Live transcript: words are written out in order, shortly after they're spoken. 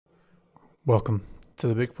Welcome to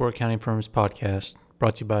the Big Four Accounting Firms podcast,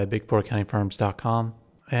 brought to you by big4accountingfirms.com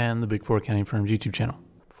and the Big Four Accounting Firms YouTube channel.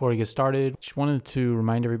 Before we get started, just wanted to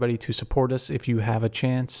remind everybody to support us if you have a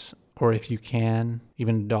chance or if you can.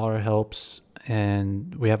 Even $1 helps,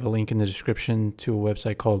 and we have a link in the description to a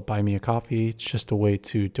website called Buy Me a Coffee. It's just a way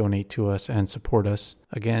to donate to us and support us.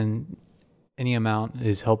 Again, any amount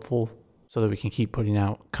is helpful so that we can keep putting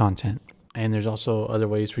out content. And there's also other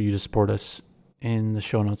ways for you to support us in the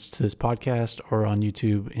show notes to this podcast or on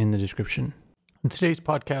YouTube in the description. In today's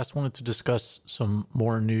podcast, I wanted to discuss some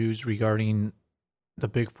more news regarding the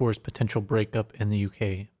Big Four's potential breakup in the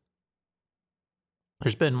UK.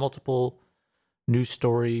 There's been multiple news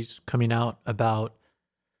stories coming out about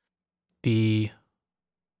the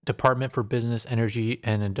Department for Business, Energy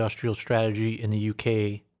and Industrial Strategy in the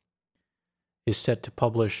UK is set to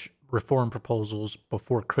publish reform proposals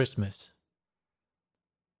before Christmas.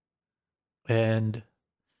 And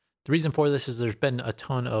the reason for this is there's been a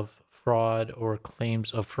ton of fraud or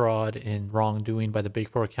claims of fraud and wrongdoing by the Big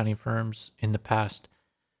Four accounting firms in the past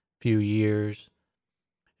few years.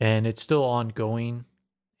 And it's still ongoing.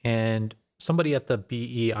 And somebody at the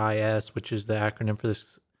BEIS, which is the acronym for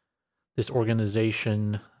this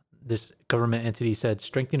organization, this government entity, said,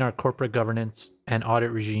 strengthening our corporate governance and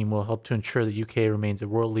audit regime will help to ensure the UK remains a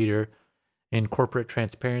world leader in corporate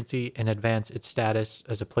transparency and advance its status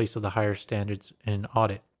as a place of the higher standards in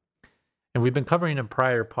audit. And we've been covering in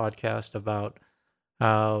prior podcasts about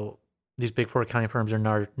how these Big Four accounting firms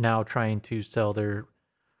are now trying to sell their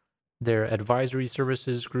advisory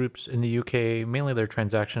services groups in the UK, mainly their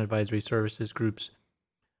transaction advisory services groups,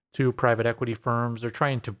 to private equity firms. They're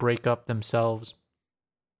trying to break up themselves.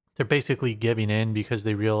 They're basically giving in because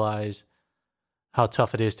they realize how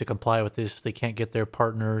tough it is to comply with this. They can't get their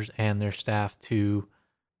partners and their staff to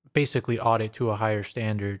basically audit to a higher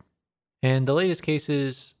standard. And the latest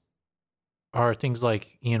cases are things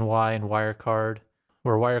like E&Y and Wirecard,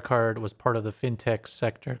 where Wirecard was part of the fintech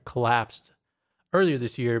sector, collapsed earlier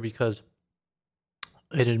this year because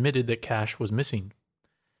it admitted that cash was missing.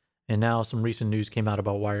 And now some recent news came out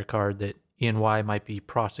about Wirecard that E&Y might be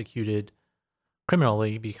prosecuted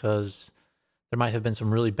criminally because there might have been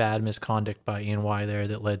some really bad misconduct by E&Y there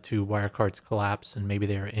that led to Wirecard's collapse, and maybe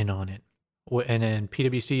they were in on it. And then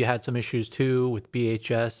PwC had some issues too with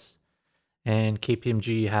BHS, and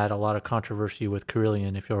KPMG had a lot of controversy with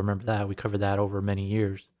Carillion. If you'll remember that, we covered that over many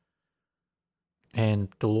years. And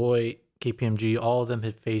Deloitte, KPMG, all of them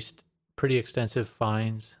had faced pretty extensive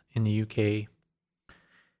fines in the UK.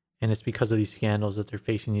 And it's because of these scandals that they're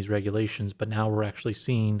facing these regulations. But now we're actually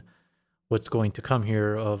seeing what's going to come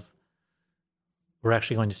here we're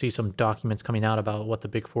actually going to see some documents coming out about what the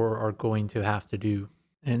Big Four are going to have to do.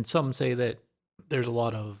 And some say that there's a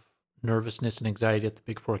lot of nervousness and anxiety at the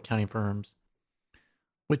Big Four accounting firms,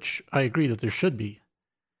 which I agree that there should be,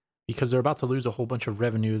 because they're about to lose a whole bunch of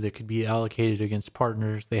revenue that could be allocated against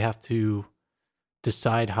partners. They have to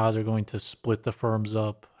decide how they're going to split the firms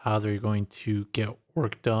up, how they're going to get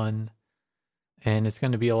work done. And it's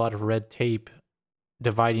going to be a lot of red tape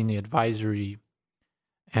dividing the advisory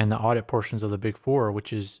and the audit portions of the Big Four,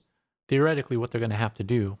 which is theoretically what they're going to have to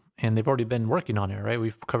do. And they've already been working on it, right?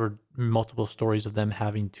 We've covered multiple stories of them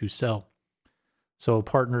having to sell. So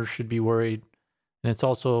partners should be worried. And it's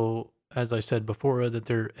also, as I said before, that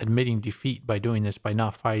they're admitting defeat by doing this, by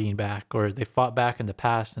not fighting back, or they fought back in the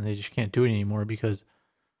past and they just can't do it anymore because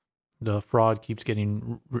the fraud keeps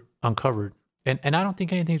getting uncovered. And I don't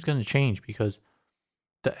think anything's going to change because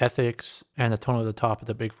the ethics and the tone at the top of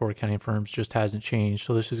the Big Four accounting firms just hasn't changed.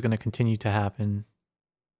 So this is going to continue to happen.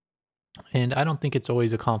 And I don't think it's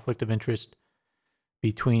always a conflict of interest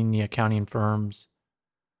between the accounting firms,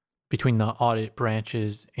 between the audit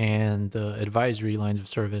branches and the advisory lines of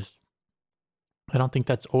service. I don't think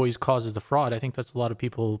that's always causes the fraud. I think that's a lot of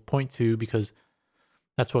people point to because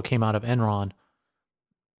that's what came out of Enron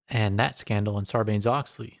and that scandal and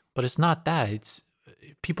Sarbanes-Oxley. But it's not that.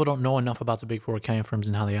 People don't know enough about the Big Four accounting firms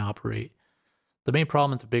and how they operate. The main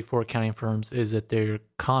problem with the Big Four accounting firms is that they're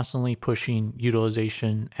constantly pushing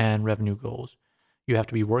utilization and revenue goals. You have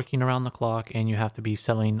to be working around the clock and you have to be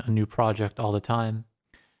selling a new project all the time.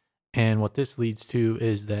 And what this leads to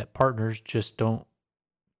is that partners just don't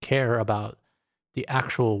care about the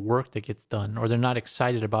actual work that gets done, or they're not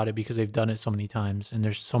excited about it because they've done it so many times. And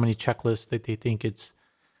there's so many checklists that they think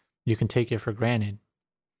you can take it for granted.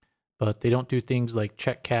 But they don't do things like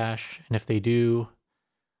check cash. And if they do,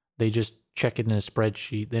 they just check it in a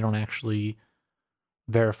spreadsheet. They don't actually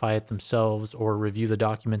verify it themselves or review the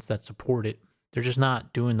documents that support it. They're just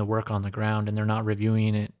not doing the work on the ground, and they're not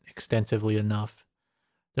reviewing it extensively enough.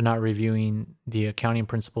 They're not reviewing the accounting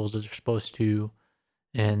principles that they're supposed to,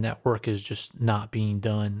 and that work is just not being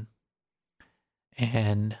done.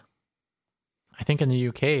 And I think in the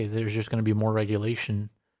UK, there's just going to be more regulation.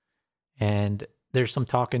 And there's some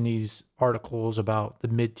talk in these articles about the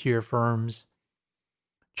mid tier firms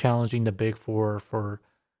challenging the big four for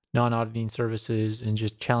non auditing services and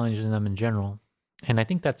just challenging them in general. And I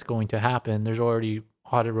think that's going to happen. There's already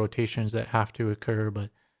audit rotations that have to occur, but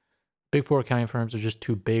big four accounting firms are just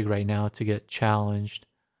too big right now to get challenged.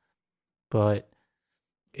 But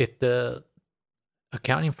if the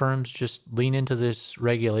accounting firms just lean into this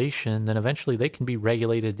regulation, then eventually they can be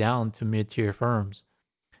regulated down to mid tier firms.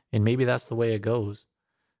 And maybe that's the way it goes.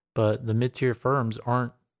 But the mid tier firms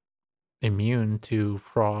aren't immune to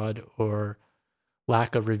fraud or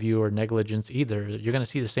lack of review or negligence either. You're going to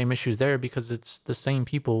see the same issues there because it's the same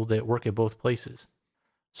people that work at both places.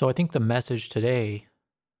 So I think the message today,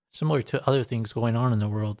 similar to other things going on in the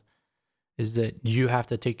world, is that you have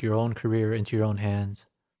to take your own career into your own hands.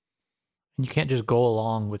 And you can't just go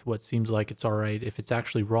along with what seems like it's all right if it's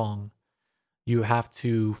actually wrong. You have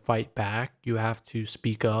to fight back. You have to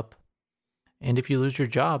speak up. And if you lose your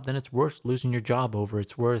job, then it's worth losing your job over.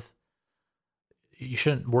 You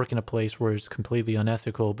shouldn't work in a place where it's completely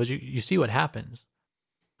unethical, but you see what happens.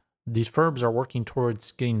 These firms are working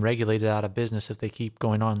towards getting regulated out of business if they keep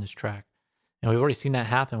going on this track. And we've already seen that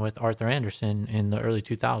happen with Arthur Andersen in the early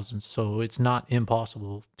 2000s, so it's not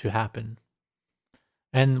impossible to happen.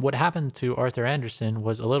 And what happened to Arthur Andersen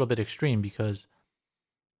was a little bit extreme because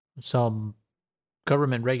some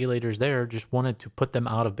government regulators there just wanted to put them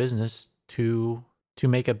out of business to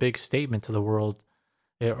make a big statement to the world,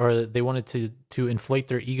 or they wanted to inflate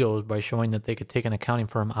their egos by showing that they could take an accounting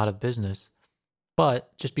firm out of business.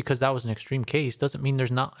 But just because that was an extreme case doesn't mean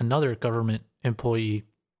there's not another government employee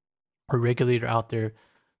or regulator out there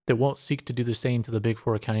that won't seek to do the same to the big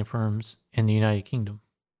four accounting firms in the United Kingdom.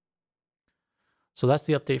 So that's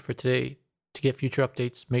the update for today. To get future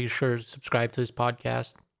updates, make sure to subscribe to this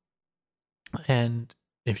podcast. And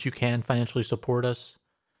if you can financially support us,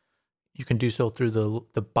 you can do so through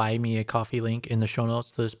the Buy Me a Coffee link in the show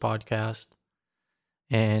notes to this podcast.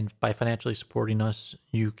 And by financially supporting us,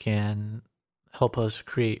 you can help us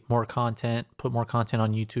create more content, put more content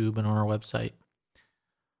on YouTube and on our website.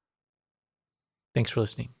 Thanks for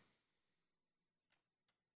listening.